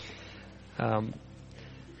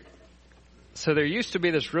So there used to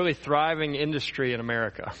be this really thriving industry in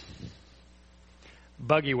America.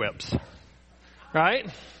 Buggy whips, right?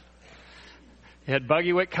 You had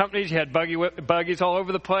buggy whip companies. You had buggies all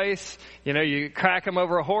over the place. You know, you crack them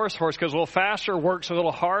over a horse. Horse goes a little faster, works a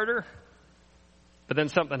little harder. But then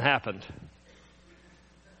something happened.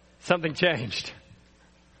 Something changed.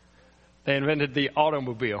 They invented the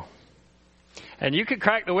automobile. And you could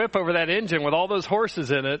crack the whip over that engine with all those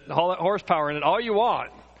horses in it, all that horsepower in it, all you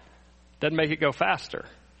want. Doesn't make it go faster.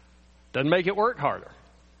 Doesn't make it work harder.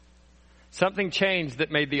 Something changed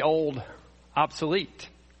that made the old obsolete.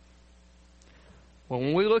 Well,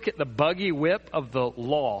 when we look at the buggy whip of the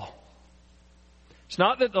law, it's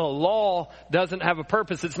not that the law doesn't have a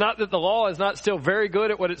purpose. It's not that the law is not still very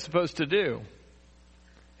good at what it's supposed to do.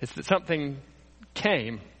 It's that something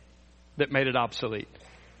came that made it obsolete.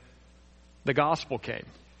 The gospel came.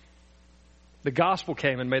 The gospel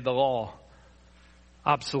came and made the law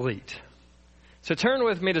obsolete. So turn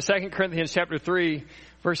with me to 2 Corinthians chapter 3,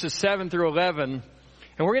 verses 7 through 11,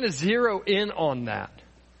 and we're going to zero in on that.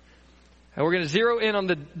 And we're going to zero in on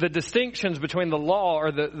the distinctions between the law,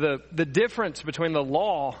 or the difference between the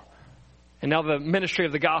law and now the ministry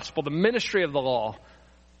of the gospel. The ministry of the law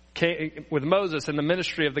came with Moses and the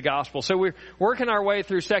ministry of the gospel. So we're working our way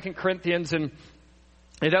through 2 Corinthians, and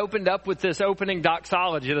it opened up with this opening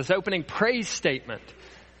doxology, this opening praise statement.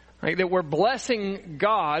 Right, that we're blessing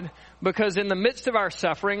God because in the midst of our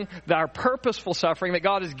suffering, our purposeful suffering that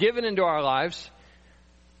God has given into our lives,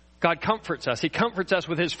 God comforts us. He comforts us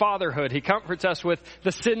with His fatherhood. He comforts us with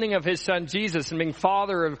the sending of His Son Jesus and being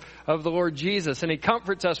Father of the Lord Jesus. And He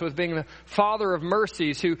comforts us with being the Father of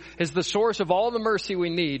mercies, who is the source of all the mercy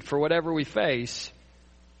we need for whatever we face.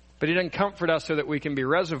 But He doesn't comfort us so that we can be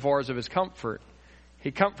reservoirs of His comfort. He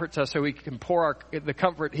comforts us so we can pour the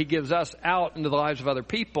comfort He gives us out into the lives of other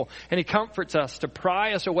people. And He comforts us to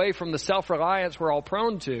pry us away from the self-reliance we're all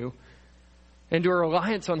prone to into a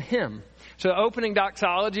reliance on Him. So opening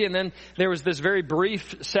doxology, and then there was this very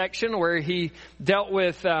brief section where he dealt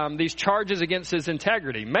with these charges against his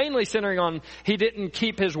integrity, mainly centering on he didn't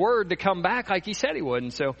keep his word to come back like he said he would.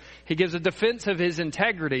 And so he gives a defense of his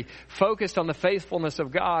integrity, focused on the faithfulness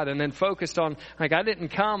of God, and then focused on, like, I didn't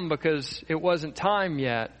come because it wasn't time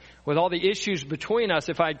yet. With all the issues between us,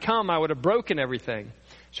 if I'd come, I would have broken everything.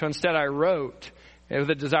 So instead I wrote with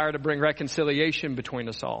a desire to bring reconciliation between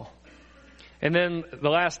us all. And then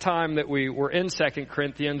the last time that we were in 2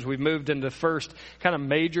 Corinthians, we moved into the first kind of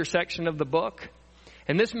major section of the book.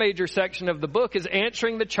 And this major section of the book is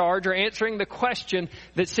answering the charge, or answering the question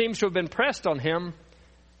that seems to have been pressed on him.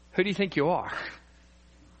 Who do you think you are?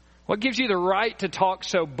 What gives you the right to talk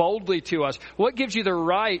so boldly to us? What gives you the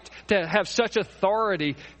right to have such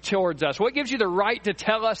authority towards us? What gives you the right to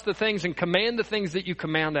tell us the things and command the things that you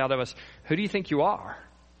command out of us? Who do you think you are?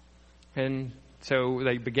 And so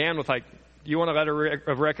they began with, like, you want a letter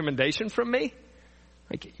of recommendation from me?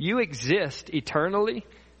 Like, you exist eternally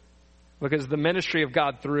because of the ministry of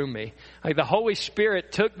God through me. Like, the Holy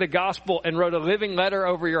Spirit took the gospel and wrote a living letter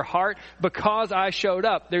over your heart because I showed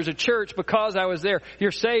up. There's a church because I was there. You're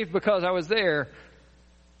saved because I was there.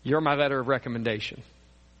 You're my letter of recommendation.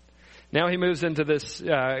 Now he moves into this,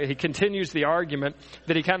 he continues the argument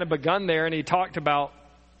that he kind of begun there, and he talked about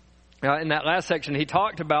in that last section, he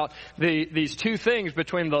talked about these two things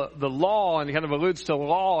between the law, and he kind of alludes to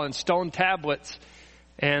law and stone tablets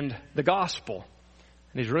and the gospel.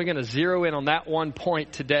 And he's really going to zero in on that one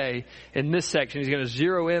point today in this section. He's going to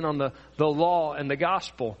zero in on the law and the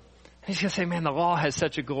gospel. And he's going to say, man, the law has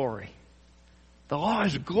such a glory. The law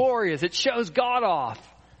is glorious. It shows God off.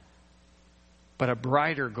 But a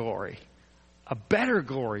brighter glory, a better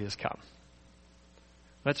glory has come.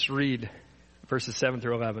 Let's read verses 7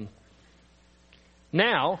 through 11.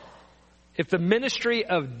 Now, if the ministry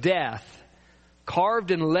of death, carved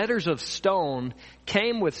in letters of stone,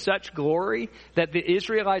 came with such glory that the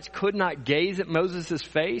Israelites could not gaze at Moses'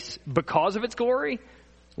 face because of its glory,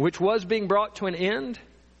 which was being brought to an end,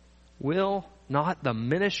 will not the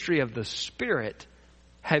ministry of the Spirit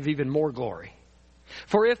have even more glory?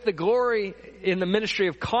 For if the glory in the ministry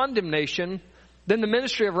of condemnation, then the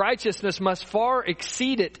ministry of righteousness must far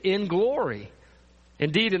exceed it in glory.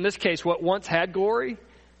 Indeed, in this case, what once had glory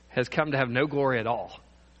has come to have no glory at all,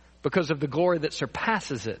 because of the glory that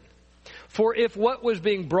surpasses it. For if what was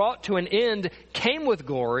being brought to an end came with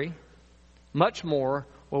glory, much more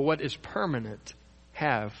will what is permanent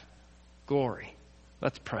have glory.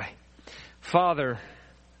 Let's pray. Father,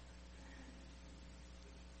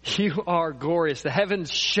 you are glorious. The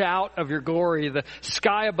heavens shout of your glory. The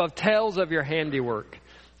sky above tells of your handiwork.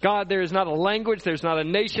 God, there is not a language, there's not a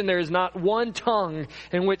nation, there is not one tongue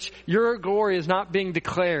in which your glory is not being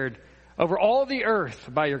declared over all the earth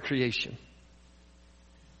by your creation.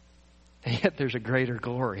 And yet there's a greater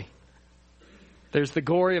glory. There's the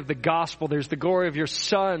glory of the gospel. There's the glory of your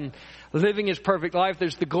Son living his perfect life.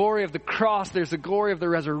 There's the glory of the cross. There's the glory of the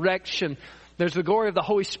resurrection. There's the glory of the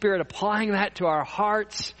Holy Spirit applying that to our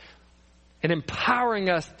hearts and empowering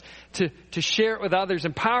us to share it with others,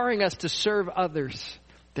 empowering us to serve others.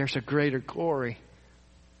 There's a greater glory.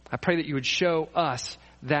 I pray that you would show us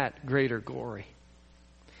that greater glory.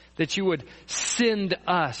 That you would send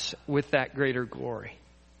us with that greater glory.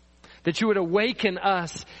 That you would awaken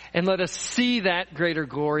us and let us see that greater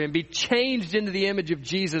glory and be changed into the image of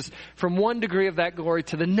Jesus from one degree of that glory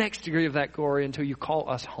to the next degree of that glory until you call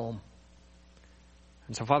us home.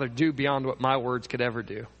 And so, Father, do beyond what my words could ever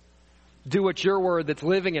do. Do what your word that's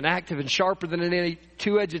living and active and sharper than any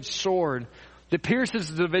two-edged sword that pierces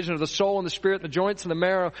the division of the soul and the spirit and the joints and the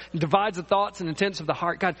marrow and divides the thoughts and intents of the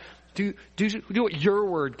heart. God, do what your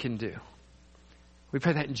word can do. We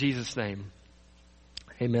pray that in Jesus' name.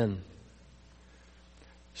 Amen.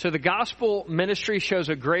 So the gospel ministry shows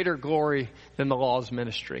a greater glory than the law's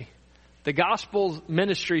ministry. The gospel's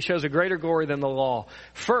ministry shows a greater glory than the law.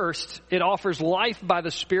 First, it offers life by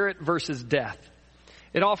the Spirit versus death.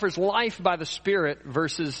 It offers life by the Spirit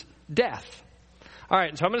versus death. All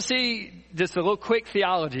right, so I'm going to see just a little quick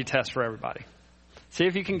theology test for everybody. See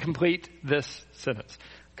if you can complete this sentence.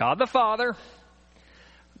 God the Father,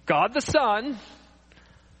 God the Son,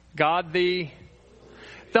 God the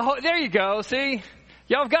there you go, see?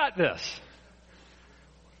 Y'all have got this.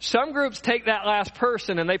 Some groups take that last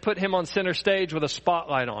person and they put him on center stage with a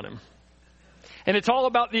spotlight on him. And it's all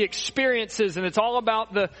about the experiences and it's all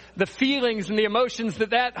about the feelings and the emotions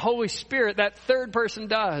that Holy Spirit, that third person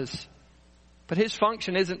does. But his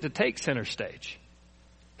function isn't to take center stage.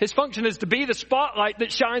 His function is to be the spotlight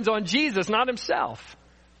that shines on Jesus, not himself.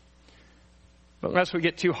 But unless we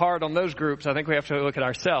get too hard on those groups, I think we have to look at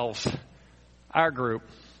ourselves, our group.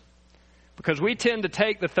 Because we tend to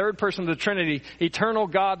take the third person of the Trinity, eternal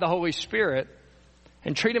God, the Holy Spirit,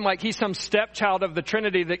 and treat him like he's some stepchild of the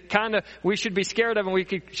Trinity that we should be scared of and we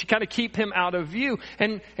should kind of keep him out of view.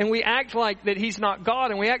 And we act like that he's not God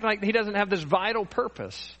and we act like he doesn't have this vital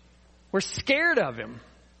purpose. We're scared of him.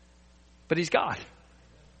 But he's God.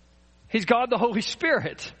 He's God, the Holy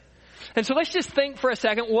Spirit. And so let's just think for a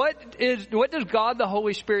second, what does God, the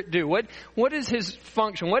Holy Spirit do? What is his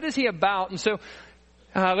function? What is he about? And so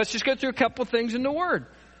let's just go through a couple things in the Word.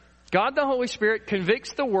 God, the Holy Spirit,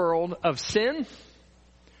 convicts the world of sin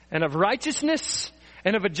and of righteousness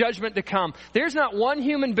and of a judgment to come. There's not one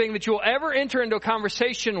human being that you will ever enter into a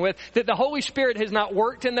conversation with that the Holy Spirit has not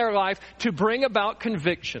worked in their life to bring about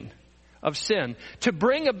conviction of sin, to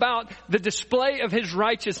bring about the display of his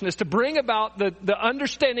righteousness, to bring about the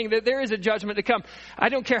understanding that there is a judgment to come. I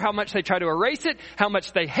don't care how much they try to erase it, how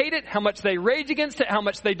much they hate it, how much they rage against it, how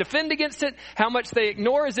much they defend against it, how much they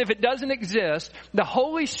ignore as if it doesn't exist. The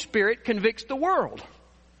Holy Spirit convicts the world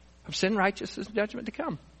of sin, righteousness, and judgment to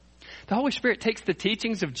come. The Holy Spirit takes the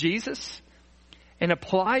teachings of Jesus and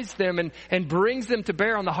applies them and brings them to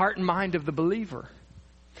bear on the heart and mind of the believer.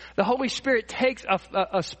 The Holy Spirit takes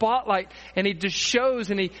a spotlight and he just shows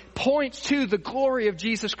and he points to the glory of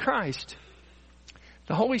Jesus Christ.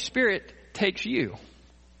 The Holy Spirit takes you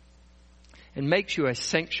and makes you a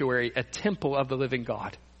sanctuary, a temple of the living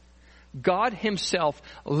God. God himself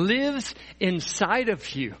lives inside of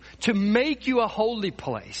you to make you a holy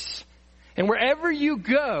place. And wherever you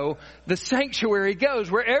go, the sanctuary goes.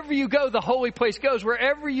 Wherever you go, the holy place goes.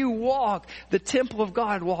 Wherever you walk, the temple of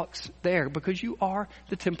God walks there because you are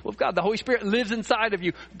the temple of God. The Holy Spirit lives inside of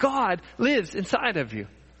you. God lives inside of you.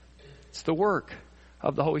 It's the work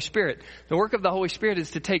of the Holy Spirit. The work of the Holy Spirit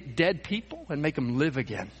is to take dead people and make them live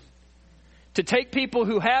again. To take people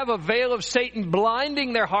who have a veil of Satan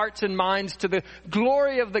blinding their hearts and minds to the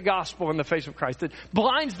glory of the gospel in the face of Christ. That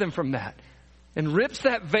blinds them from that. And rips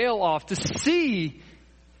that veil off to see,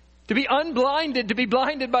 to be unblinded, to be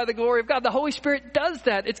blinded by the glory of God. The Holy Spirit does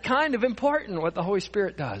that. It's kind of important what the Holy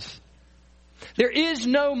Spirit does. There is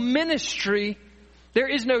no ministry, there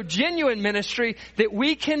is no genuine ministry that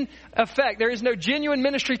we can affect. There is no genuine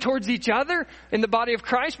ministry towards each other in the body of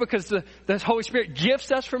Christ because the Holy Spirit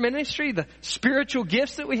gifts us for ministry, the spiritual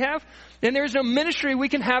gifts that we have. And there is no ministry we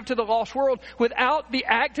can have to the lost world without the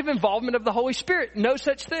active involvement of the Holy Spirit. No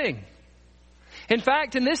such thing. In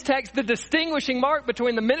fact, in this text, the distinguishing mark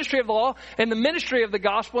between the ministry of the law and the ministry of the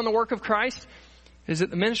gospel and the work of Christ is that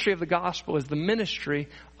the ministry of the gospel is the ministry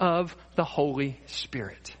of the Holy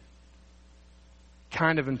Spirit.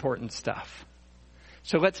 Kind of important stuff.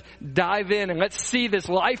 So let's dive in and let's see this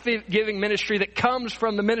life-giving ministry that comes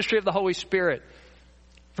from the ministry of the Holy Spirit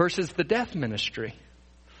versus the death ministry.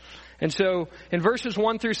 And so in verses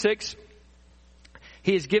 1 through 6,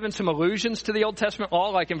 he has given some allusions to the Old Testament law,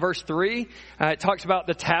 like in verse 3, it talks about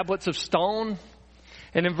the tablets of stone.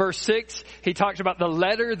 And in verse 6, he talks about the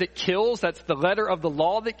letter that kills. That's the letter of the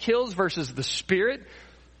law that kills versus the Spirit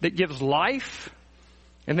that gives life.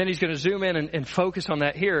 And then he's going to zoom in and focus on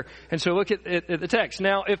that here. And so look at the text.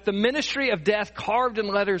 Now, if the ministry of death carved in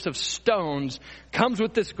letters of stones comes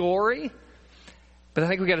with this glory, but I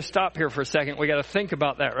think we got to stop here for a second. We got to think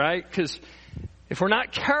about that, right? Because if we're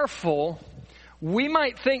not careful, we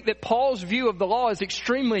might think that Paul's view of the law is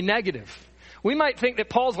extremely negative. We might think that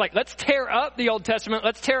Paul's like, let's tear up the Old Testament,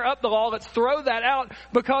 let's tear up the law, let's throw that out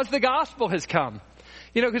because the gospel has come.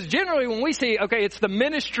 You know, because generally when we see, okay, it's the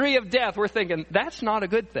ministry of death, we're thinking that's not a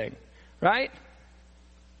good thing, right?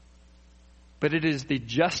 But it is the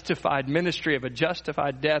justified ministry of a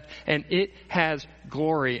justified death, and it has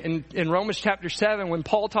glory. In Romans chapter 7, when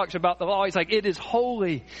Paul talks about the law, he's like, it is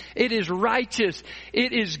holy, it is righteous,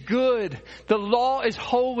 it is good. The law is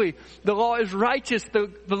holy, the law is righteous,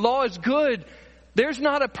 the law is good. There's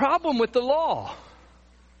not a problem with the law.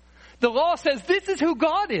 The law says this is who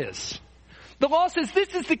God is. The law says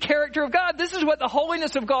this is the character of God. This is what the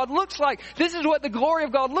holiness of God looks like. This is what the glory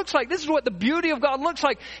of God looks like. This is what the beauty of God looks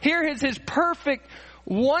like. Here is His perfect,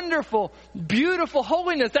 wonderful, beautiful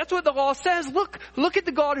holiness. That's what the law says. Look at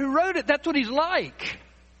the God who wrote it. That's what He's like.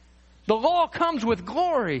 The law comes with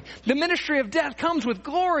glory. The ministry of death comes with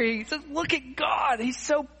glory. He says, look at God. He's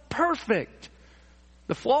so perfect.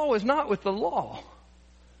 The flaw was not with the law.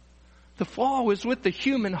 The flaw was with the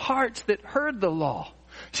human hearts that heard the law.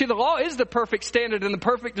 See, the law is the perfect standard and the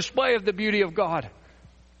perfect display of the beauty of God.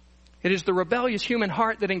 It is the rebellious human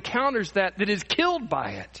heart that encounters that is killed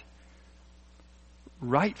by it.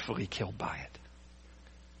 Rightfully killed by it.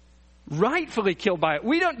 Rightfully killed by it.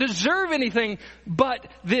 We don't deserve anything but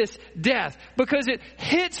this death because it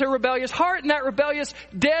hits a rebellious heart, and that rebellious,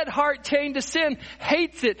 dead heart chained to sin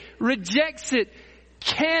hates it, rejects it,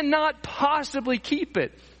 cannot possibly keep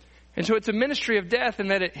it. And so it's a ministry of death in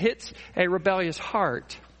that it hits a rebellious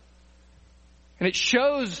heart. And it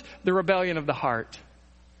shows the rebellion of the heart.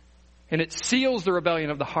 And it seals the rebellion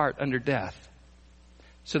of the heart under death.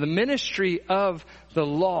 So the ministry of the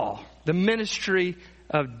law, the ministry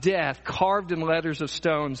of death, carved in letters of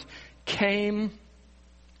stones, came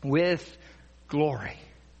with glory.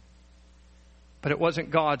 But it wasn't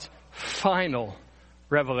God's final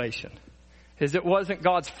revelation. It wasn't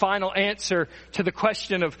God's final answer to the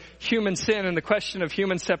question of human sin and the question of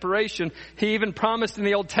human separation. He even promised in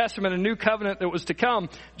the Old Testament a new covenant that was to come.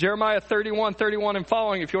 Jeremiah 31 and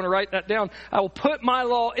following, if you want to write that down. I will put my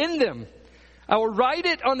law in them. I will write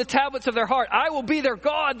it on the tablets of their heart. I will be their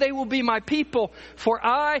God. They will be my people. For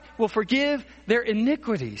I will forgive their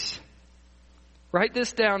iniquities. Write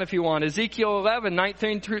this down if you want. Ezekiel 11,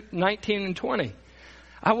 19 and 20.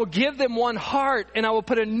 I will give them one heart, and I will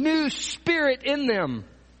put a new spirit in them.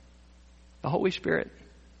 The Holy Spirit.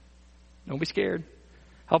 Don't be scared.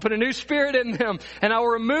 I'll put a new spirit in them, and I will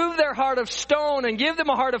remove their heart of stone and give them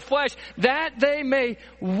a heart of flesh, that they may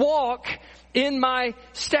walk in my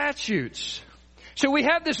statutes. So we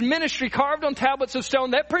have this ministry carved on tablets of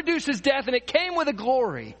stone that produces death, and it came with a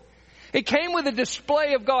glory. It came with a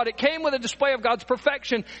display of God. It came with a display of God's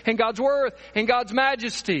perfection and God's worth and God's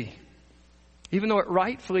majesty, even though it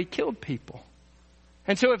rightfully killed people.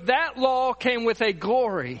 And so if that law came with a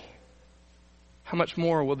glory, how much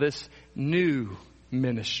more will this new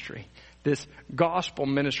ministry, this gospel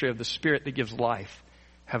ministry of the Spirit that gives life,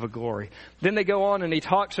 have a glory? Then they go on and he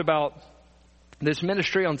talks about this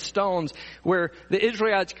ministry on stones where the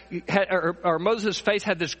Israelites had, or Moses' face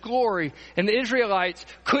had this glory, and the Israelites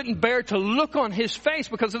couldn't bear to look on his face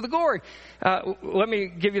because of the glory. Let me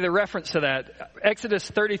give you the reference to that. Exodus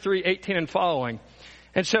 33, 18 and following.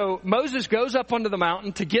 And so Moses goes up onto the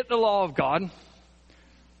mountain to get the law of God.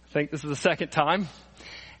 I think this is the second time.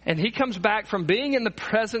 And he comes back from being in the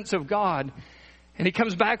presence of God, and he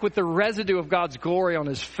comes back with the residue of God's glory on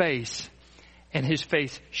his face, and his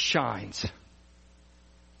face shines.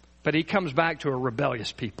 But he comes back to a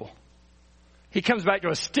rebellious people. He comes back to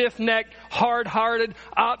a stiff-necked, hard-hearted,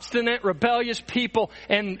 obstinate, rebellious people.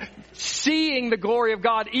 And seeing the glory of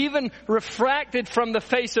God, even refracted from the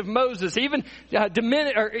face of Moses, even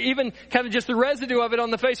even kind of just the residue of it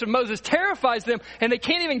on the face of Moses, terrifies them. And they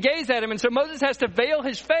can't even gaze at him. And so Moses has to veil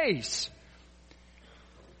his face.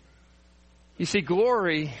 You see,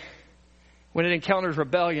 glory, when it encounters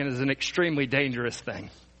rebellion, is an extremely dangerous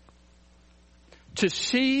thing. To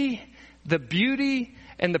see the beauty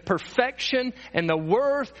and the perfection and the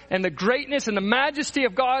worth and the greatness and the majesty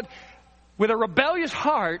of God with a rebellious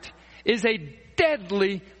heart is a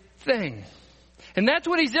deadly thing. And that's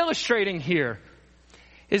what he's illustrating here.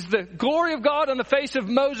 Is the glory of God on the face of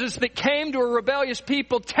Moses that came to a rebellious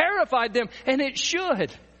people terrified them, and it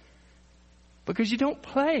should. Because you don't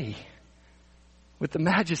play with the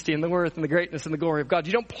majesty and the worth and the greatness and the glory of God.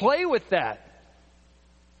 You don't play with that.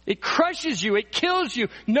 It crushes you. It kills you.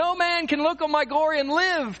 No man can look on my glory and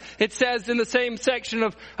live, it says in the same section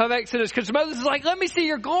of Exodus. Because Moses is like, let me see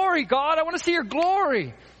your glory, God. I want to see your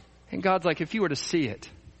glory. And God's like, if you were to see it,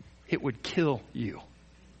 it would kill you.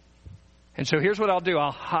 And so here's what I'll do.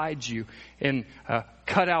 I'll hide you in a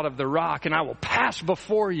cutout of the rock, and I will pass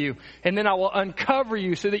before you, and then I will uncover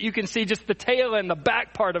you so that you can see just the tail and the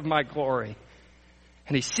back part of my glory.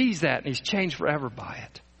 And he sees that, and he's changed forever by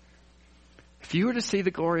it. If you were to see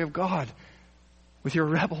the glory of God with your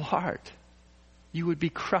rebel heart, you would be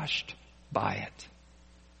crushed by it.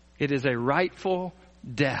 It is a rightful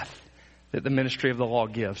death that the ministry of the law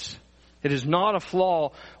gives. It is not a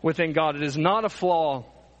flaw within God. It is not a flaw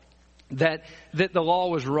that the law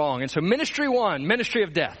was wrong. And so ministry 1, ministry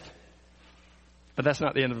of death. But that's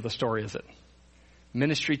not the end of the story, is it?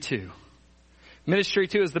 Ministry 2. Ministry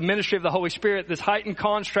 2 is the ministry of the Holy Spirit, this heightened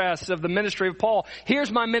contrast of the ministry of Paul.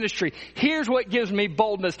 Here's my ministry. Here's what gives me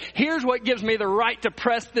boldness. Here's what gives me the right to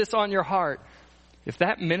press this on your heart. If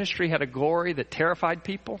that ministry had a glory that terrified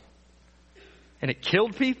people and it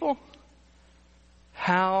killed people,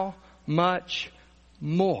 how much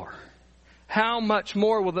more? How much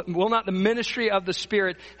more will not the ministry of the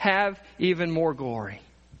Spirit have even more glory?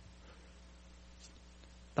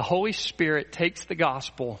 The Holy Spirit takes the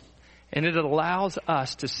gospel and it allows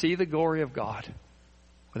us to see the glory of God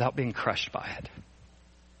without being crushed by it.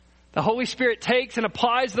 The Holy Spirit takes and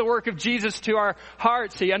applies the work of Jesus to our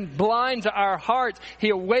hearts. He unblinds our hearts. He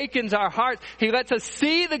awakens our hearts. He lets us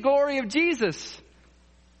see the glory of Jesus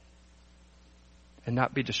and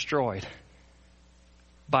not be destroyed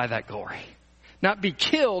by that glory. Not be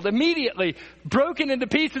killed immediately, broken into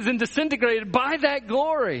pieces and disintegrated by that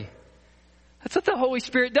glory. That's what the Holy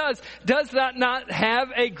Spirit does. Does that not have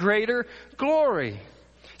a greater glory?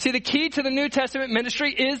 See, the key to the New Testament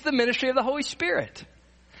ministry is the ministry of the Holy Spirit.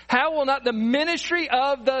 How will not the ministry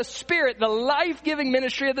of the Spirit, the life-giving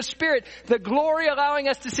ministry of the Spirit, the glory allowing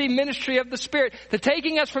us to see ministry of the Spirit, the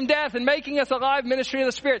taking us from death and making us alive ministry of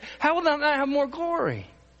the Spirit, how will that not have more glory?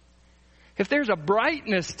 If there's a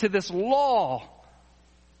brightness to this law,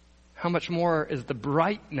 how much more is the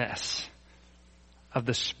brightness of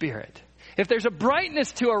the Spirit? If there's a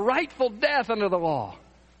brightness to a rightful death under the law,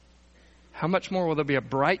 how much more will there be a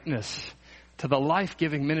brightness to the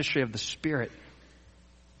life-giving ministry of the Spirit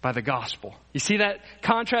by the gospel? You see that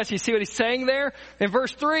contrast? You see what he's saying there? In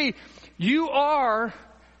verse 3, you are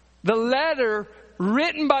the letter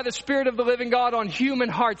written by the Spirit of the living God on human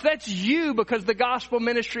hearts. That's you, because the gospel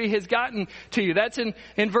ministry has gotten to you. That's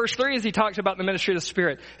in verse 3 as he talks about the ministry of the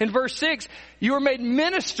Spirit. In verse 6, you are made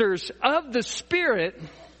ministers of the Spirit.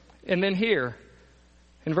 And then here,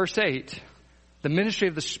 in verse 8, the ministry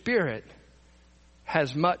of the Spirit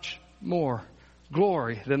has much more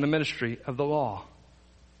glory than the ministry of the law.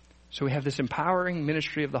 So we have this empowering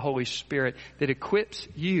ministry of the Holy Spirit that equips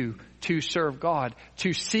you to serve God,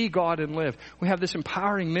 to see God and live. We have this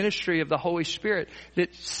empowering ministry of the Holy Spirit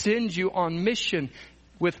that sends you on mission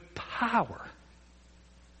with power.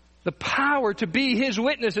 The power to be His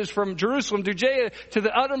witnesses from Jerusalem, Judea, to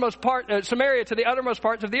the uttermost part, Samaria, to the uttermost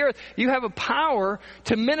parts of the earth. You have a power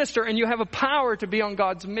to minister, and you have a power to be on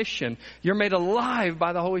God's mission. You're made alive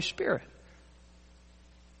by the Holy Spirit.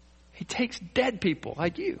 He takes dead people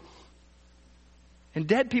like you and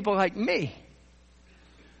dead people like me,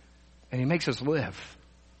 and He makes us live.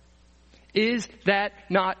 Is that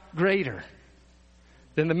not greater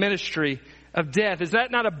than the ministry of death? Is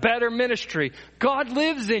that not a better ministry? God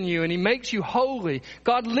lives in you and He makes you holy.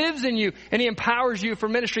 God lives in you and He empowers you for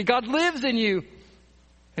ministry. God lives in you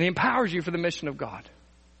and He empowers you for the mission of God.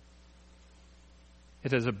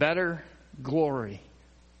 It is a better glory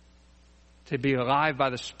to be alive by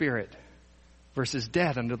the Spirit versus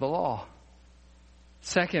dead under the law.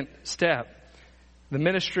 Second step, the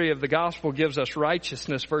ministry of the gospel gives us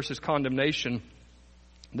righteousness versus condemnation.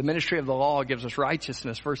 The ministry of the law gives us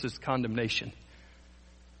righteousness versus condemnation.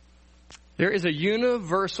 There is a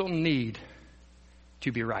universal need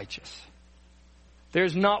to be righteous.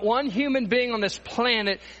 There's not one human being on this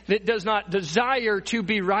planet that does not desire to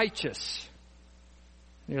be righteous.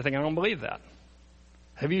 You're thinking, I don't believe that.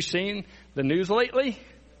 Have you seen the news lately?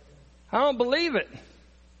 I don't believe it.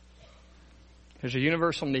 There's a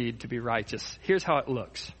universal need to be righteous. Here's how it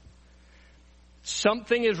looks.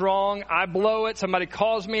 Something is wrong. I blow it. Somebody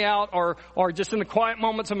calls me out, or just in the quiet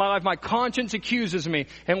moments of my life, my conscience accuses me.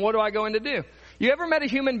 And what do I go in to do? You ever met a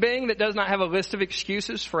human being that does not have a list of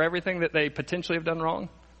excuses for everything that they potentially have done wrong?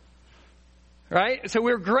 Right? So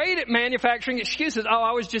we're great at manufacturing excuses. Oh,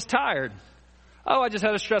 I was just tired. Oh, I just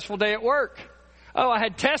had a stressful day at work. Oh, I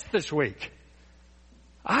had tests this week.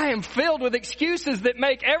 I am filled with excuses that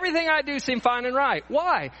make everything I do seem fine and right.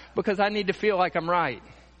 Why? Because I need to feel like I'm right.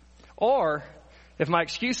 Or, if my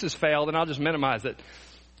excuses fail, then I'll just minimize it.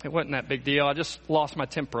 It wasn't that big deal. I just lost my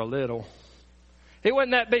temper a little. It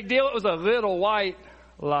wasn't that big deal. It was a little white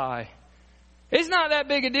lie. It's not that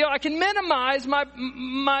big a deal. I can minimize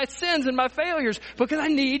my sins and my failures because I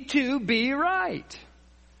need to be right.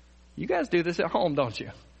 You guys do this at home, don't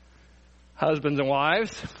you? Husbands and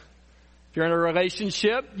wives. If you're in a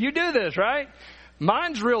relationship, you do this, right?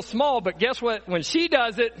 Mine's real small, but guess what? When she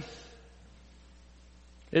does it,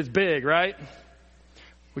 it's big, right?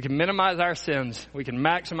 We can minimize our sins. We can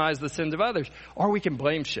maximize the sins of others. Or we can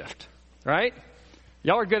blame shift, right?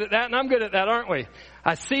 Y'all are good at that, and I'm good at that, aren't we?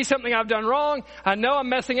 I see something I've done wrong. I know I'm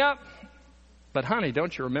messing up. But honey,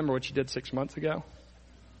 don't you remember what you did 6 months ago?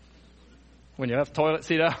 When you left the toilet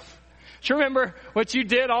seat up? Do you remember what you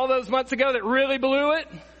did all those months ago that really blew it?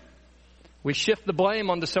 We shift the blame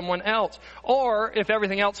onto someone else. Or, if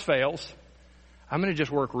everything else fails, I'm going to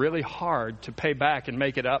just work really hard to pay back and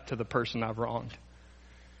make it up to the person I've wronged.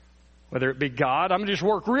 Whether it be God, I'm going to just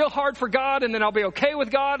work real hard for God, and then I'll be okay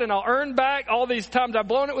with God, and I'll earn back all these times I've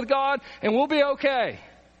blown it with God, and we'll be okay.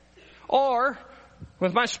 Or,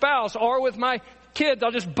 with my spouse, or with my kids,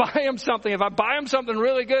 I'll just buy them something. If I buy them something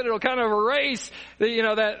really good, it'll kind of erase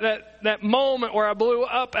that moment where I blew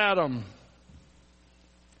up at them.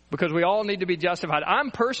 Because we all need to be justified.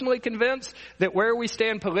 I'm personally convinced that where we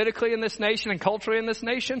stand politically in this nation and culturally in this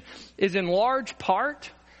nation is in large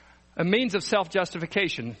part a means of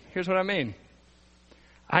self-justification. Here's what I mean.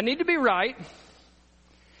 I need to be right.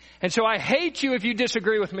 And so I hate you if you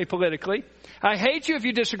disagree with me politically. I hate you if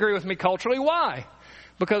you disagree with me culturally. Why?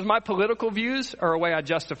 Because my political views are a way I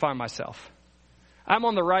justify myself. I'm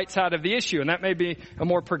on the right side of the issue, and that may be a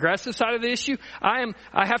more progressive side of the issue. I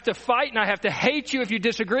have to fight and I have to hate you if you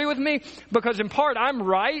disagree with me, because in part I'm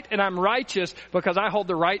right and I'm righteous because I hold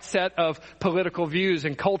the right set of political views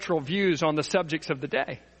and cultural views on the subjects of the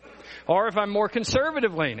day. Or if I'm more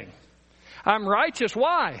conservative leaning, I'm righteous.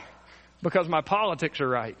 Why? Because my politics are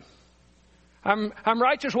right. I'm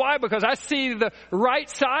righteous. Why? Because I see the right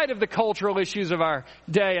side of the cultural issues of our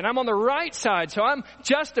day, and I'm on the right side, so I'm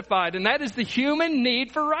justified, and that is the human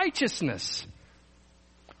need for righteousness.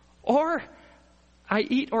 Or I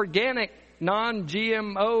eat organic,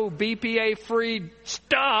 non-GMO, BPA-free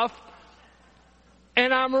stuff,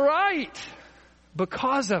 and I'm right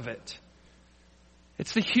because of it.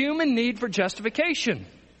 It's the human need for justification.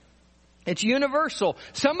 It's universal.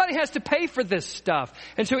 Somebody has to pay for this stuff.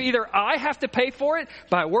 And so either I have to pay for it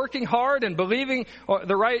by working hard and believing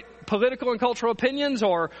the right political and cultural opinions,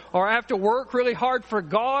 or I have to work really hard for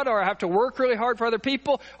God, or I have to work really hard for other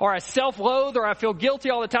people, or I self-loathe, or I feel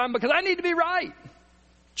guilty all the time because I need to be right.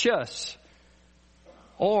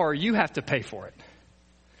 Or you have to pay for it.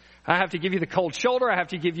 I have to give you the cold shoulder. I have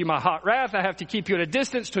to give you my hot wrath. I have to keep you at a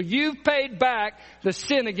distance till you've paid back the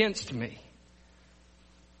sin against me.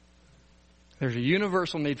 There's a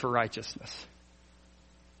universal need for righteousness.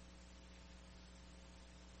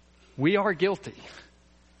 We are guilty,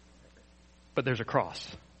 but there's a cross.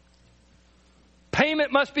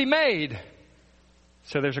 Payment must be made,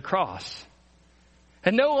 so there's a cross.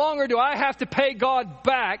 And no longer do I have to pay God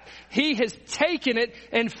back. He has taken it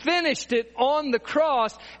and finished it on the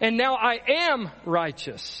cross, and now I am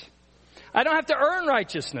righteous. I don't have to earn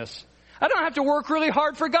righteousness. I don't have to work really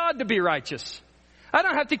hard for God to be righteous. I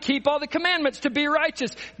don't have to keep all the commandments to be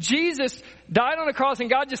righteous. Jesus died on the cross, and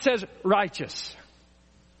God just says, righteous.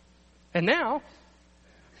 And now,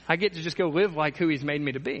 I get to just go live like who He's made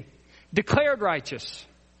me to be. Declared righteous.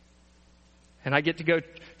 And I get to go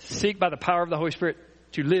seek by the power of the Holy Spirit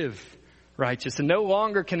to live righteous. And no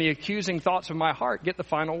longer can the accusing thoughts of my heart get the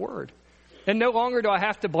final word. And no longer do I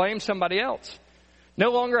have to blame somebody else.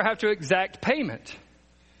 No longer have to exact payment.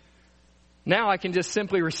 Now I can just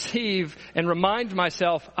simply receive and remind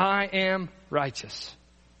myself, I am righteous.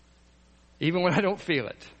 Even when I don't feel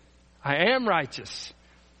it. I am righteous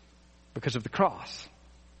because of the cross.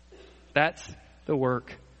 That's the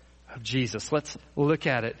work of Jesus. Let's look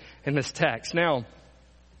at it in this text. Now,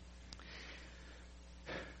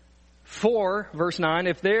 For, verse 9,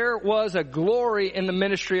 if there was a glory in the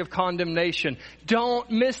ministry of condemnation,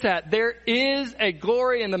 don't miss that. There is a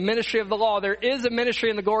glory in the ministry of the law. There is a ministry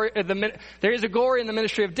in the glory. There is a glory in the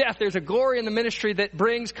ministry of death. There's a glory in the ministry that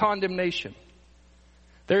brings condemnation.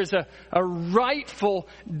 There's a rightful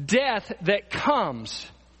death that comes.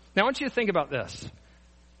 Now I want you to think about this.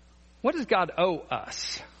 What does God owe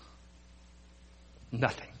us?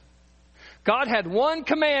 Nothing. God had one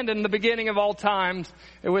command in the beginning of all times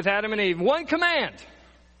with Adam and Eve. One command.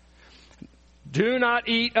 Do not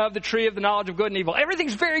eat of the tree of the knowledge of good and evil.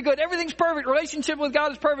 Everything's very good. Everything's perfect. Relationship with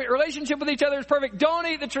God is perfect. Relationship with each other is perfect. Don't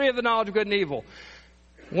eat the tree of the knowledge of good and evil.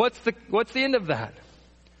 What's the end of that?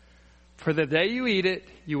 For the day you eat it,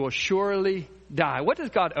 you will surely die. What does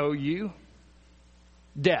God owe you?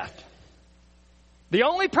 Death. The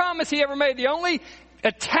only promise he ever made, the only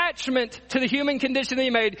attachment to the human condition that he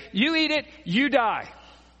made, you eat it, you die.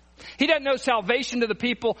 He doesn't owe salvation to the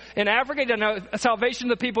people in Africa. He doesn't owe salvation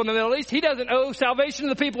to the people in the Middle East. He doesn't owe salvation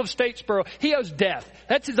to the people of Statesboro. He owes death.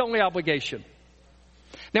 That's his only obligation.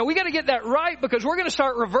 Now we got to get that right, because we're going to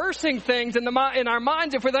start reversing things in our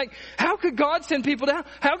minds if we think, how could God send people down?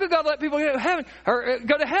 How could God let people go to heaven or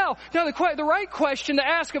go to hell? No, the right question to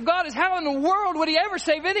ask of God is, how in the world would he ever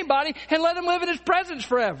save anybody and let them live in his presence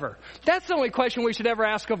forever? That's the only question we should ever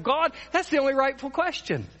ask of God. That's the only rightful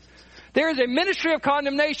question. There is a ministry of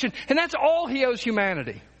condemnation, and that's all he owes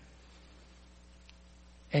humanity.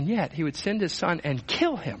 And yet he would send his son and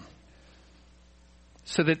kill him,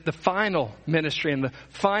 so that the final ministry and the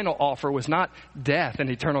final offer was not death and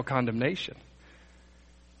eternal condemnation,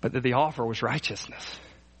 but that the offer was righteousness.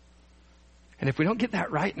 And if we don't get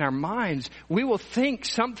that right in our minds, we will think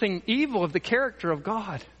something evil of the character of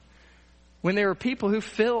God, when there are people who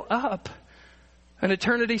fill up an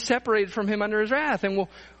eternity separated from him under his wrath. And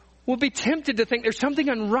we'll be tempted to think there's something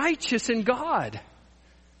unrighteous in God.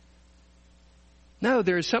 No,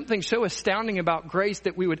 there is something so astounding about grace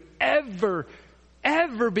that we would ever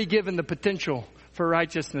be given the potential for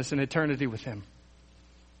righteousness and eternity with him.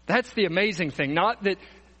 That's the amazing thing. Not that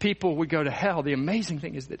people would go to hell. The amazing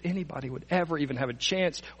thing is that anybody would ever even have a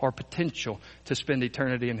chance or potential to spend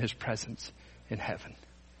eternity in his presence in heaven.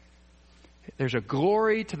 There's a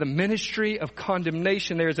glory to the ministry of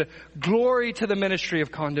condemnation. There's a glory to the ministry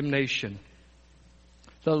of condemnation.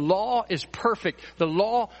 The law is perfect. The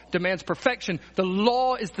law demands perfection. The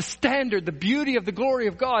law is the standard, the beauty of the glory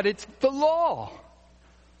of God. It's the law.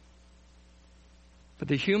 But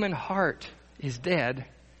the human heart is dead.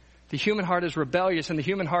 The human heart is rebellious, and the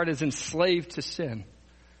human heart is enslaved to sin.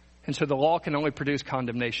 And so the law can only produce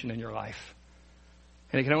condemnation in your life.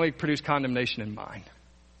 And it can only produce condemnation in mine.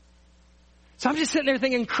 So I'm just sitting there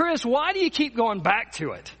thinking, Chris, why do you keep going back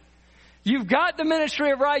to it? You've got the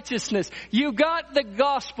ministry of righteousness. You've got the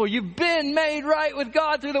gospel. You've been made right with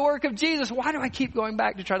God through the work of Jesus. Why do I keep going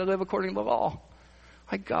back to try to live according to the law?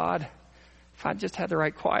 Like, God, if I just had the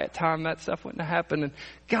right quiet time, that stuff wouldn't have happened. And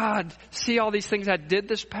God, see all these things I did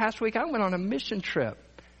this past week? I went on a mission trip.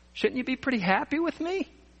 Shouldn't you be pretty happy with me?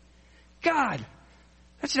 God,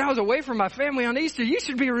 I was away from my family on Easter. You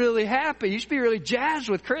should be really happy. You should be really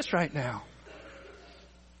jazzed with Chris right now.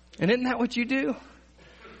 And isn't that what you do?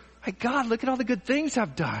 Like, God, look at all the good things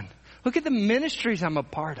I've done. Look at the ministries I'm a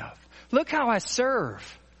part of. Look how I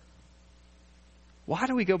serve. Why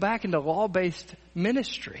do we go back into law-based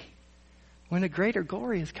ministry when a greater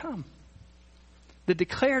glory has come? The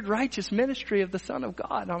declared righteous ministry of the Son of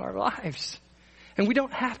God on our lives. And we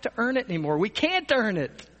don't have to earn it anymore. We can't earn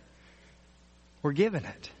it. We're given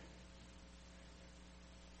it.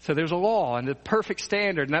 So there's a law and a perfect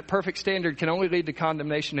standard, and that perfect standard can only lead to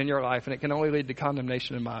condemnation in your life, and it can only lead to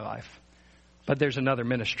condemnation in my life. But there's another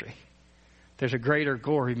ministry. There's a greater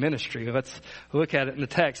glory ministry. Let's look at it in the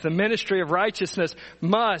text. The ministry of righteousness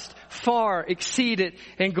must far exceed it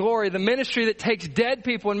in glory. The ministry that takes dead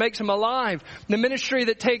people and makes them alive. The ministry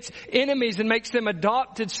that takes enemies and makes them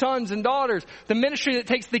adopted sons and daughters. The ministry that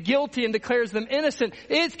takes the guilty and declares them innocent.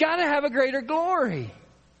 It's got to have a greater glory.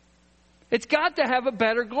 It's got to have a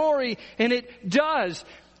better glory, and it does.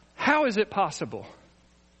 How is it possible?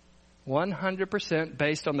 100%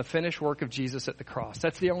 based on the finished work of Jesus at the cross.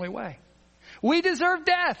 That's the only way. We deserve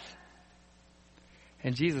death.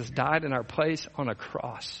 And Jesus died in our place on a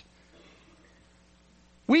cross.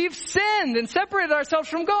 We've sinned and separated ourselves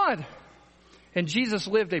from God. And Jesus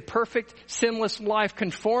lived a perfect, sinless life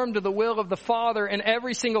conformed to the will of the Father in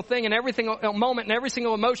every single thing, in every single moment, in every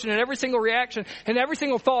single emotion, in every single reaction, in every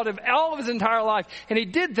single thought of all of his entire life. And he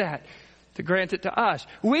did that to grant it to us.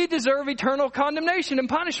 We deserve eternal condemnation and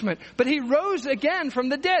punishment, but he rose again from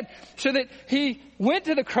the dead so that he went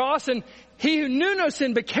to the cross, and he who knew no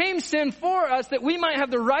sin became sin for us that we might have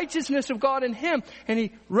the righteousness of God in him. And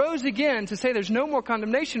he rose again to say there's no more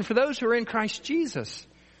condemnation for those who are in Christ Jesus.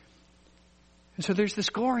 And so there's this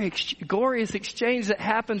glorious exchange that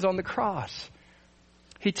happens on the cross.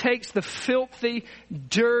 He takes the filthy,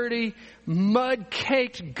 dirty,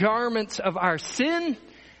 mud-caked garments of our sin,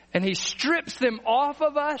 and he strips them off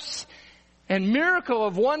of us. And miracle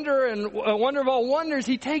of wonder and wonder of all wonders,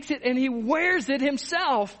 he takes it and he wears it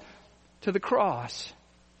himself to the cross.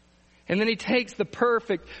 And then he takes the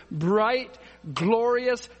perfect, bright,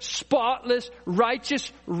 glorious, spotless,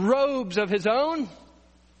 righteous robes of his own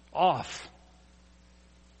off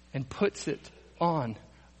and puts it on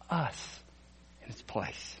us in its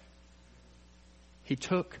place. He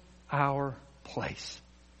took our place.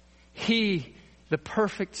 He, the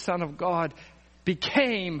perfect Son of God,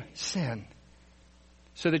 became sin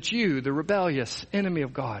so that you, the rebellious enemy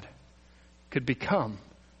of God, could become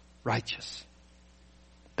righteous.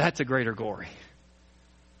 That's a greater glory.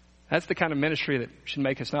 That's the kind of ministry that should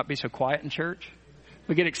make us not be so quiet in church.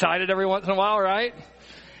 We get excited every once in a while, right?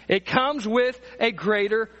 It comes with a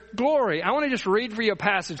greater glory. I want to just read for you a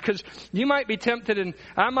passage because you might be tempted and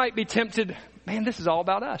I might be tempted. Man, this is all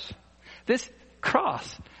about us. This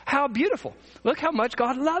cross, how beautiful. Look how much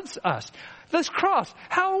God loves us. This cross,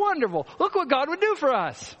 how wonderful. Look what God would do for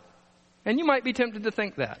us. And you might be tempted to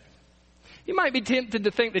think that. You might be tempted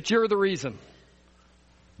to think that you're the reason.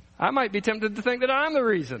 I might be tempted to think that I'm the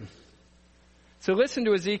reason. So listen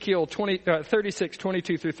to Ezekiel 36,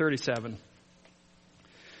 22 through 37.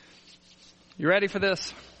 You ready for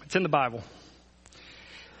this? It's in the Bible.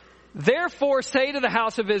 Therefore say to the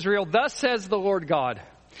house of Israel, thus says the Lord God,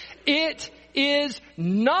 it is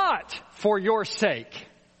not for your sake.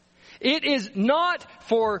 It is not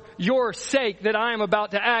for your sake that I am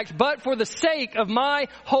about to act, but for the sake of my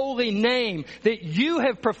holy name that you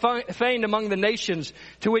have profaned among the nations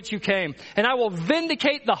to which you came. And I will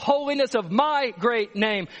vindicate the holiness of my great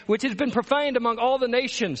name, which has been profaned among all the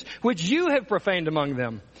nations, which you have profaned among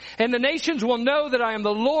them. And the nations will know that I am the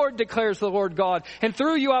Lord, declares the Lord God. And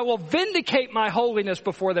through you I will vindicate my holiness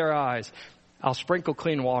before their eyes. I'll sprinkle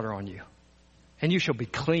clean water on you, and you shall be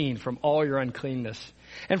clean from all your uncleanness.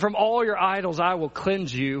 And from all your idols I will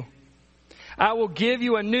cleanse you. I will give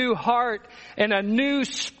you a new heart and a new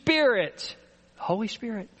spirit. Holy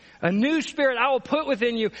Spirit. A new spirit I will put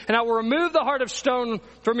within you. And I will remove the heart of stone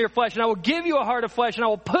from your flesh. And I will give you a heart of flesh. And I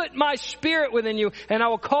will put my spirit within you. And I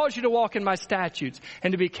will cause you to walk in my statutes.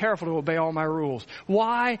 And to be careful to obey all my rules.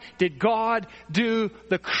 Why did God do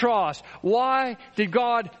the cross? Why did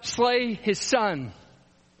God slay his son?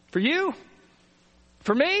 For you?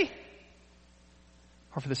 For me?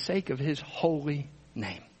 Or for the sake of his holy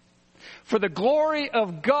name. For the glory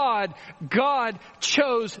of God, God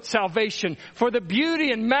chose salvation. For the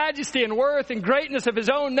beauty and majesty and worth and greatness of his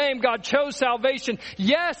own name, God chose salvation.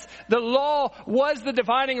 Yes, the law was the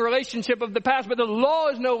defining relationship of the past, but the law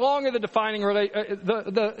is no longer the defining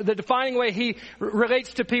the defining way he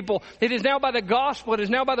relates to people. It is now by the gospel. It is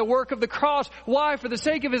now by the work of the cross. Why? For the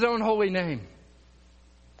sake of his own holy name.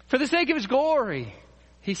 For the sake of his glory,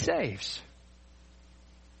 he saves.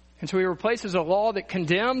 And so he replaces a law that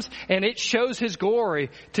condemns, and it shows his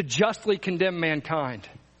glory to justly condemn mankind.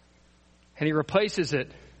 And he replaces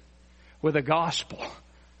it with a gospel,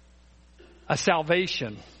 a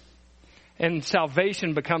salvation. And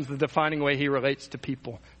salvation becomes the defining way he relates to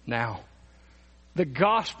people now. The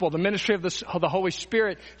gospel, the ministry of the Holy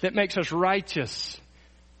Spirit that makes us righteous,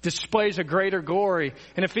 displays a greater glory.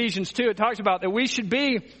 In Ephesians 2, it talks about that we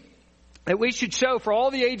should show for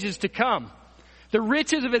all the ages to come the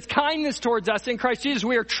riches of his kindness towards us in Christ Jesus.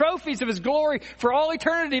 We are trophies of his glory for all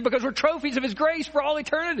eternity because we're trophies of his grace for all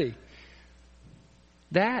eternity.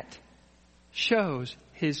 That shows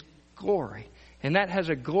his glory. And that has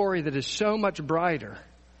a glory that is so much brighter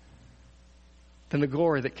than the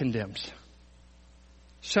glory that condemns.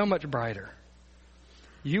 So much brighter.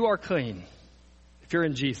 You are clean if you're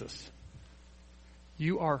in Jesus.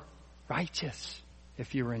 You are righteous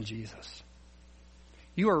if you're in Jesus.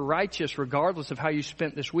 You are righteous regardless of how you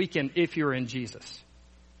spent this weekend if you're in Jesus.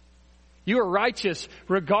 You are righteous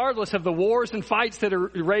regardless of the wars and fights that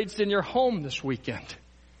are raged in your home this weekend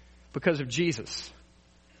because of Jesus.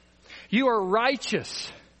 You are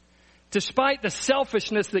righteous despite the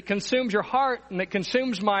selfishness that consumes your heart and that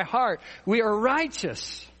consumes my heart. We are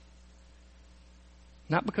righteous.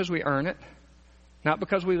 Not because we earn it. Not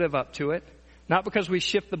because we live up to it. Not because we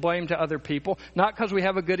shift the blame to other people. Not because we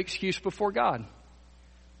have a good excuse before God.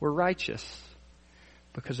 We're righteous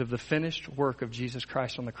because of the finished work of Jesus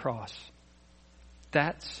Christ on the cross.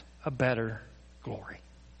 That's a better glory.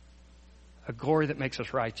 A glory that makes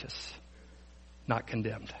us righteous, not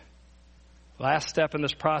condemned. Last step in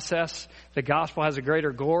this process, the gospel has a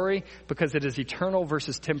greater glory because it is eternal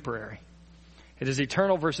versus temporary. It is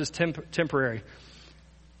eternal versus temporary.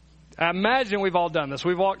 I imagine we've all done this.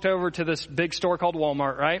 We've walked over to this big store called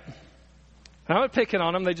Walmart, right? And I'm not picking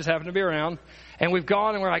on them. They just happen to be around. And we've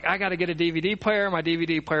gone and we're like, I got to get a DVD player. My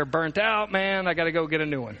DVD player burnt out, man. I got to go get a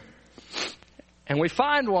new one. And we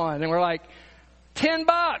find one and we're like,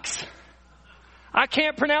 $10. I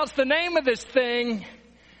can't pronounce the name of this thing,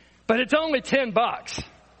 but it's only $10.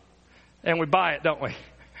 And we buy it, don't we?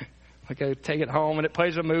 We go take it home and it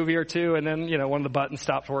plays a movie or two and then, one of the buttons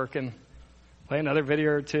stops working. Play another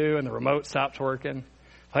video or two and the remote stops working.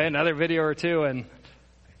 Play another video or two and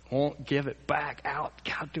won't give it back out.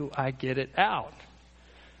 How do I get it out?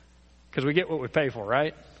 Because we get what we pay for,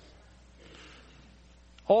 right?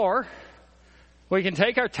 Or we can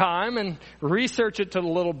take our time and research it a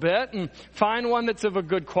little bit and find one that's of a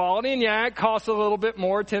good quality. And yeah, it costs a little bit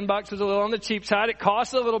more. $10 is a little on the cheap side. It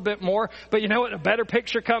costs a little bit more. But you know what? A better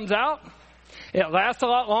picture comes out. It lasts a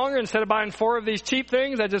lot longer. Instead of buying 4 of these cheap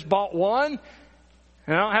things, I just bought one.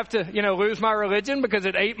 And I don't have to, lose my religion because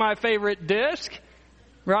it ate my favorite disc.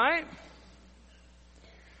 Right?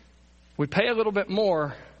 We pay a little bit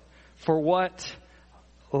more for what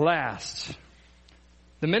lasts.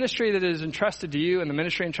 The ministry that is entrusted to you and the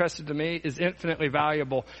ministry entrusted to me is infinitely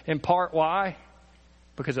valuable. In part, why?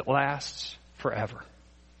 Because it lasts forever.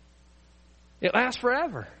 It lasts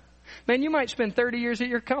forever. Man, you might spend 30 years at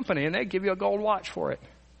your company and they give you a gold watch for it.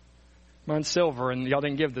 Mine's silver and y'all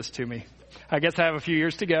didn't give this to me. I guess I have a few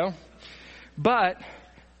years to go. But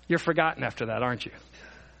you're forgotten after that, aren't you?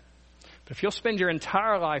 But if you'll spend your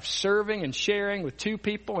entire life serving and sharing with 2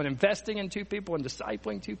 people and investing in 2 people and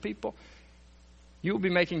discipling 2 people, you will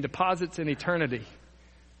be making deposits in eternity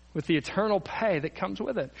with the eternal pay that comes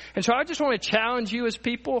with it. And so I just want to challenge you as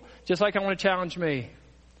people, just like I want to challenge me.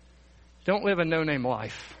 Don't live a no-name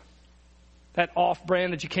life. That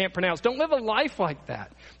off-brand that you can't pronounce. Don't live a life like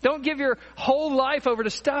that. Don't give your whole life over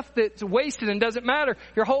to stuff that's wasted and doesn't matter.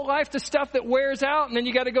 Your whole life to stuff that wears out and then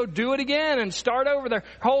you got to go do it again and start over their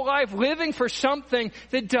whole life living for something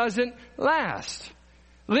that doesn't last.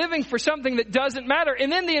 Living for something that doesn't matter.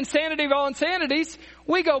 And then the insanity of all insanities,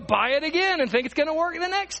 we go buy it again and think it's going to work the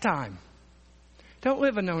next time. Don't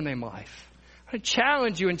live a no-name life. I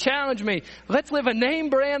challenge you and challenge me. Let's live a name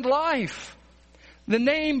brand life. The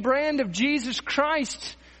name brand of Jesus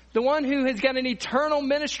Christ. The one who has got an eternal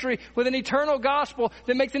ministry with an eternal gospel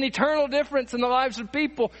that makes an eternal difference in the lives of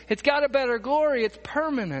people. It's got a better glory. It's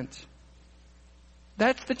permanent.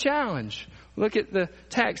 That's the challenge. Look at the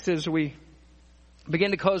text as we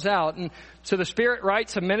begin to close out. And so the Spirit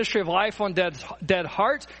writes a ministry of life on dead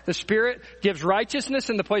hearts. The Spirit gives righteousness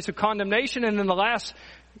in the place of condemnation. And then the last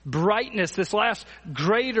brightness, this last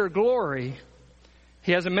greater glory,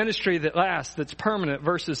 He has a ministry that lasts, that's permanent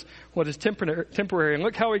versus what is temporary. And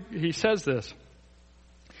look how he says this.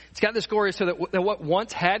 It's got this glory so that what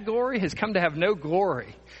once had glory has come to have no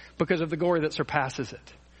glory because of the glory that surpasses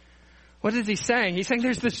it. What is he saying? He's saying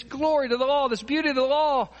there's this glory to the law, this beauty to the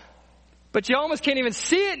law, but you almost can't even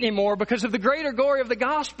see it anymore because of the greater glory of the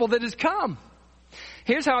gospel that has come.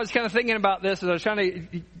 Here's how I was kind of thinking about this as I was trying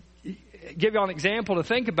to give you an example to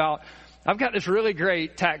think about. I've got this really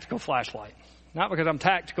great tactical flashlight. Not because I'm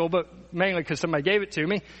tactical, but mainly because somebody gave it to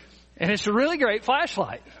me. And it's a really great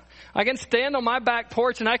flashlight. I can stand on my back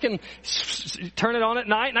porch and I can turn it on at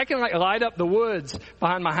night and I can light up the woods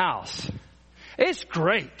behind my house. It's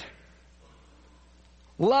great.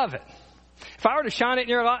 Love it. If I were to shine it in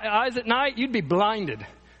your eyes at night, you'd be blinded.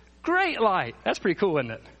 Great light. That's pretty cool,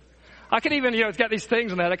 isn't it? I could even, it's got these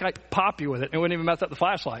things on that. I could pop you with it and it wouldn't even mess up the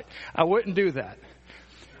flashlight. I wouldn't do that.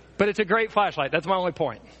 But it's a great flashlight. That's my only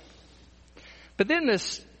point. But then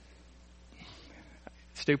this,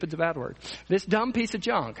 stupid's a bad word, this dumb piece of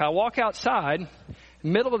junk, I walk outside,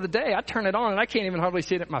 middle of the day, I turn it on and I can't even hardly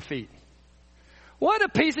see it at my feet. What a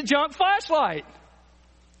piece of junk flashlight!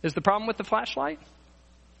 Is the problem with the flashlight?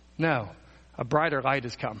 No. A brighter light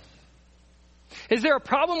has come. Is there a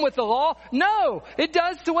problem with the law? No. It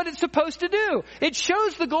does to what it's supposed to do. It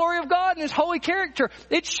shows the glory of God and His holy character.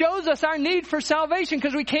 It shows us our need for salvation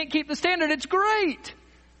because we can't keep the standard. It's great.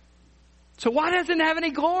 So why doesn't it have any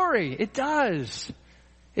glory? It does.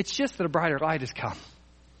 It's just that a brighter light has come.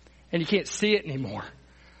 And you can't see it anymore.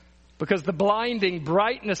 Because the blinding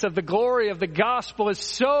brightness of the glory of the gospel is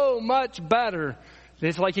so much better.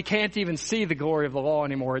 It's like you can't even see the glory of the law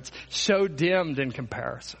anymore. It's so dimmed in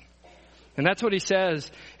comparison. And that's what he says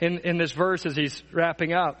in this verse as he's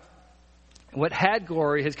wrapping up. What had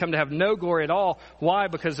glory has come to have no glory at all. Why?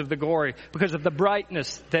 Because of the glory. Because of the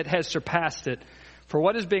brightness that has surpassed it. For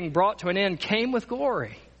what is being brought to an end came with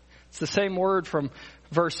glory. It's the same word from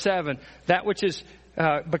verse 7. That which is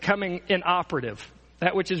becoming inoperative.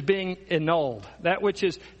 That which is being annulled. That which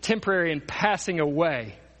is temporary and passing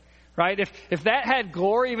away. Right? If that had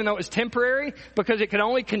glory, even though it was temporary, because it could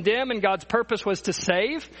only condemn and God's purpose was to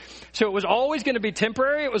save, so it was always going to be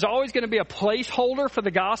temporary, it was always going to be a placeholder for the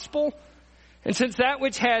gospel. And since that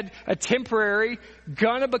which had a temporary,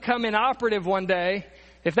 gonna become inoperative one day,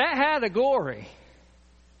 if that had a glory,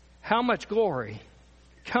 how much glory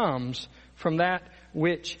comes from that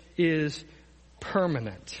which is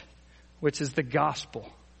permanent, which is the gospel?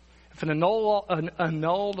 If an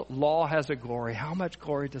annulled law has a glory, how much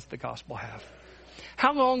glory does the gospel have?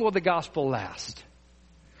 How long will the gospel last?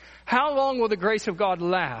 How long will the grace of God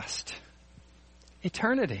last?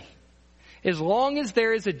 Eternity. As long as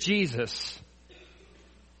there is a Jesus,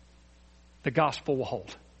 the gospel will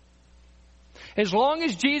hold. As long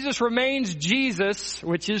as Jesus remains Jesus,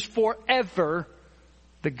 which is forever,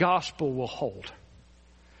 the gospel will hold.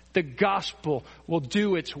 The gospel will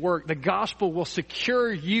do its work. The gospel will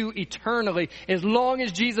secure you eternally as long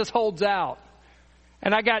as Jesus holds out.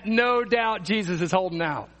 And I got no doubt Jesus is holding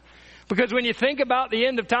out. Because when you think about the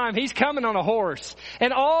end of time, He's coming on a horse.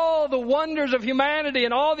 And all the wonders of humanity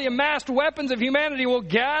and all the amassed weapons of humanity will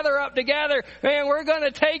gather up together. And we're going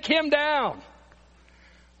to take Him down.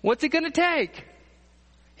 What's it going to take?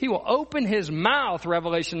 He will open His mouth,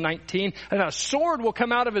 Revelation 19, and a sword will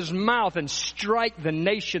come out of His mouth and strike the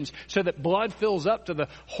nations so that blood fills up to the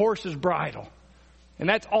horse's bridle. And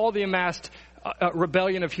that's all the amassed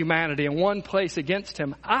rebellion of humanity in one place against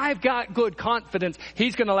Him. I've got good confidence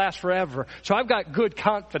He's going to last forever. So I've got good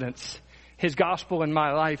confidence His gospel in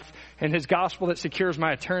my life and His gospel that secures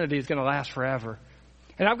my eternity is going to last forever.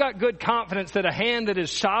 And I've got good confidence that a hand that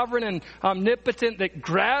is sovereign and omnipotent that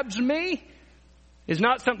grabs me is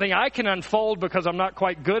not something I can unfold because I'm not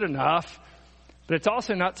quite good enough, but it's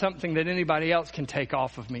also not something that anybody else can take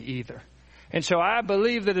off of me either. And so I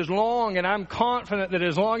believe that as long, and I'm confident that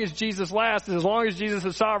as long as Jesus lasts, as long as Jesus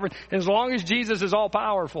is sovereign, as long as Jesus is all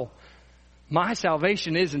powerful, my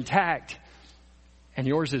salvation is intact, and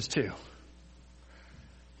yours is too.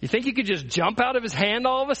 You think you could just jump out of His hand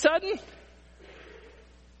all of a sudden?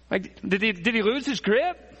 Like, did he lose his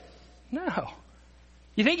grip? No.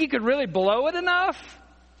 You think you could really blow it enough?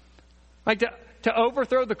 Like to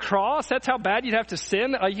overthrow the cross? That's how bad you'd have to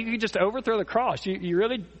sin? Like you could just overthrow the cross. You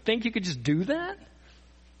really think you could just do that?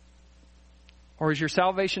 Or is your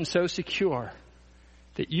salvation so secure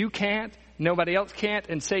that you can't, nobody else can't,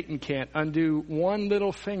 and Satan can't undo one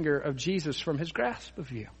little finger of Jesus from His grasp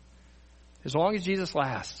of you? As long as Jesus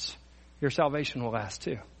lasts, your salvation will last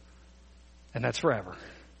too. And that's forever.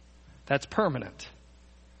 That's permanent.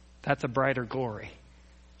 That's a brighter glory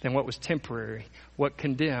than what was temporary, what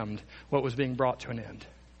condemned, what was being brought to an end.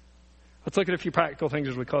 Let's look at a few practical things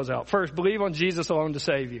as we close out. First, believe on Jesus alone to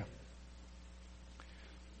save you.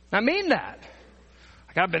 I mean that.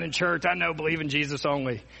 Like, I've been in church, I know believe in Jesus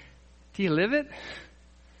only. Do you live it?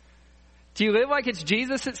 Do you live like it's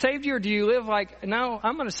Jesus that saved you, or do you live like, no,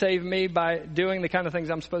 I'm going to save me by doing the kind of things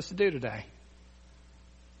I'm supposed to do today?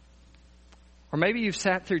 Or maybe you've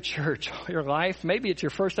sat through church all your life. Maybe it's your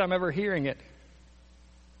first time ever hearing it.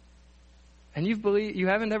 And you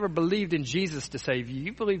haven't ever believed in Jesus to save you.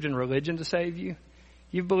 You've believed in religion to save you.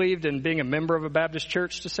 You've believed in being a member of a Baptist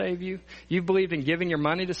church to save you. You've believed in giving your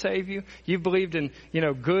money to save you. You've believed in,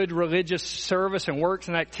 good religious service and works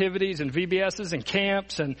and activities and VBSs and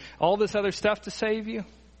camps and all this other stuff to save you.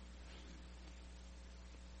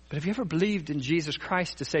 But have you ever believed in Jesus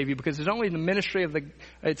Christ to save you? Because it's only the ministry of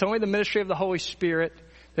the Holy Spirit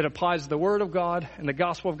that applies the Word of God and the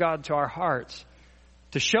gospel of God to our hearts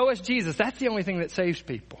to show us Jesus. That's the only thing that saves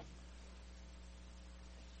people.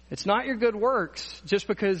 It's not your good works just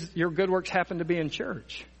because your good works happen to be in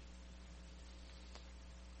church.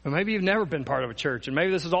 But maybe you've never been part of a church, and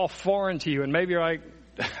maybe this is all foreign to you, and maybe you're like,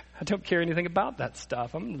 I don't care anything about that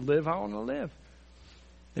stuff. I'm going to live how I want to live.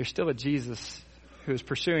 There's still a Jesus who is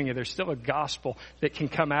pursuing you. There's still a gospel that can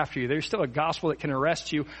come after you. There's still a gospel that can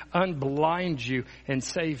arrest you, unblind you, and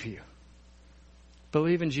save you.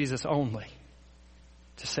 Believe in Jesus only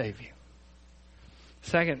to save you.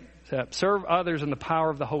 Second step, serve others in the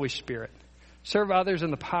power of the Holy Spirit. Serve others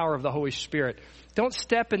in the power of the Holy Spirit. Don't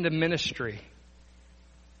step into ministry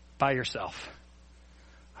by yourself.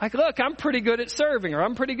 Like, look, I'm pretty good at serving, or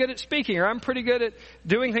I'm pretty good at speaking, or I'm pretty good at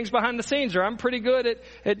doing things behind the scenes, or I'm pretty good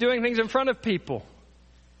at doing things in front of people.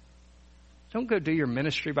 Don't go do your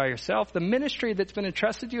ministry by yourself. The ministry that's been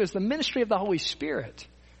entrusted to you is the ministry of the Holy Spirit.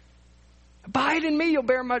 Abide in me, you'll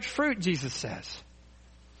bear much fruit, Jesus says.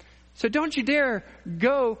 So don't you dare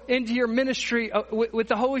go into your ministry with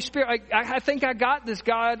the Holy Spirit. I think I got this,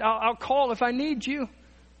 God. I'll call if I need you.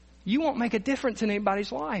 You won't make a difference in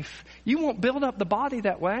anybody's life. You won't build up the body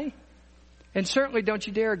that way. And certainly don't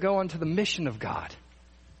you dare go into the mission of God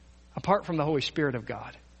apart from the Holy Spirit of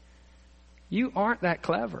God. You aren't that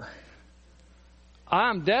clever.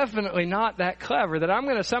 I'm definitely not that clever that I'm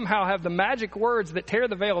going to somehow have the magic words that tear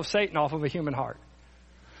the veil of Satan off of a human heart.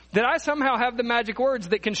 That I somehow have the magic words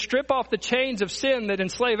that can strip off the chains of sin that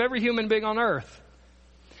enslave every human being on earth.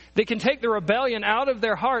 That can take the rebellion out of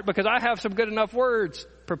their heart because I have some good enough words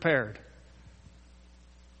prepared.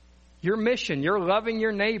 Your mission, you're loving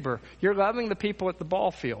your neighbor. You're loving the people at the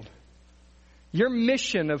ball field. Your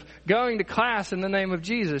mission of going to class in the name of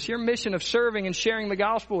Jesus. Your mission of serving and sharing the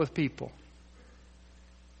gospel with people.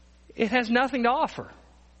 It has nothing to offer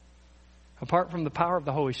apart from the power of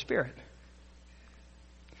the Holy Spirit.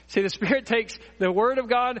 See, the Spirit takes the Word of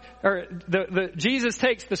God, or Jesus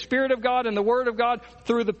takes the Spirit of God and the Word of God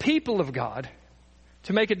through the people of God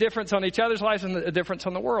to make a difference on each other's lives and a difference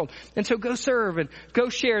on the world. And so go serve and go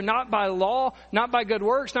share, not by law, not by good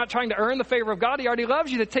works, not trying to earn the favor of God. He already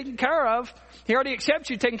loves you, that's taken care of. He already accepts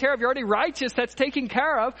you, taken care of. You're already righteous, that's taken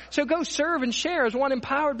care of. So go serve and share as one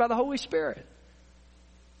empowered by the Holy Spirit.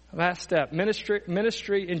 Last step,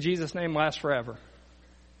 ministry in Jesus' name lasts forever.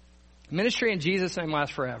 Ministry in Jesus' name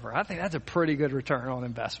lasts forever. I think that's a pretty good return on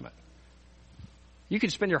investment. You can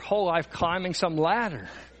spend your whole life climbing some ladder.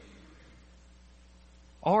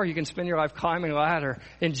 Or you can spend your life climbing a ladder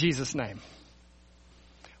in Jesus' name.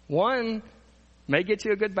 One may get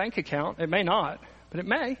you a good bank account. It may not, but it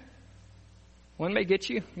may. One may get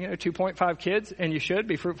you, 2.5 kids, and you should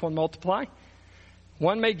be fruitful and multiply.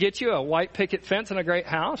 One may get you a white picket fence and a great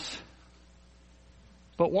house.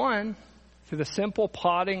 But one, through the simple,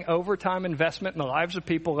 plodding, overtime investment in the lives of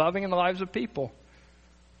people, loving in the lives of people,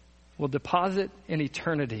 will deposit in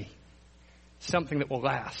eternity something that will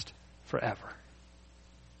last forever.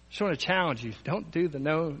 I just want to challenge you. Don't do the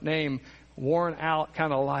no-name, worn-out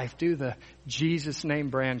kind of life. Do the Jesus name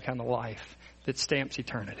brand kind of life that stamps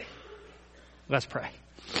eternity. Let's pray.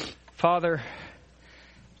 Father,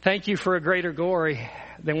 thank you for a greater glory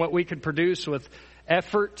than what we could produce with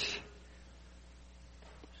effort.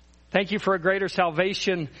 Thank you for a greater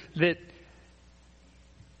salvation that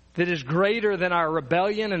is greater than our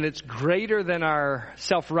rebellion, and it's greater than our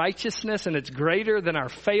self-righteousness, and it's greater than our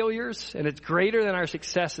failures, and it's greater than our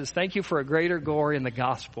successes. Thank you for a greater glory in the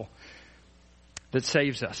gospel that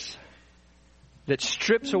saves us, that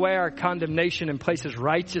strips away our condemnation and places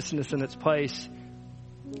righteousness in its place,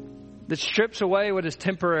 that strips away what is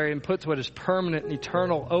temporary and puts what is permanent and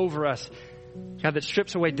eternal over us. God, that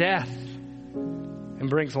strips away death and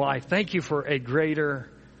brings life. Thank you for a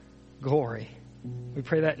greater glory. We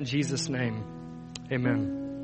pray that in Jesus' name. Amen.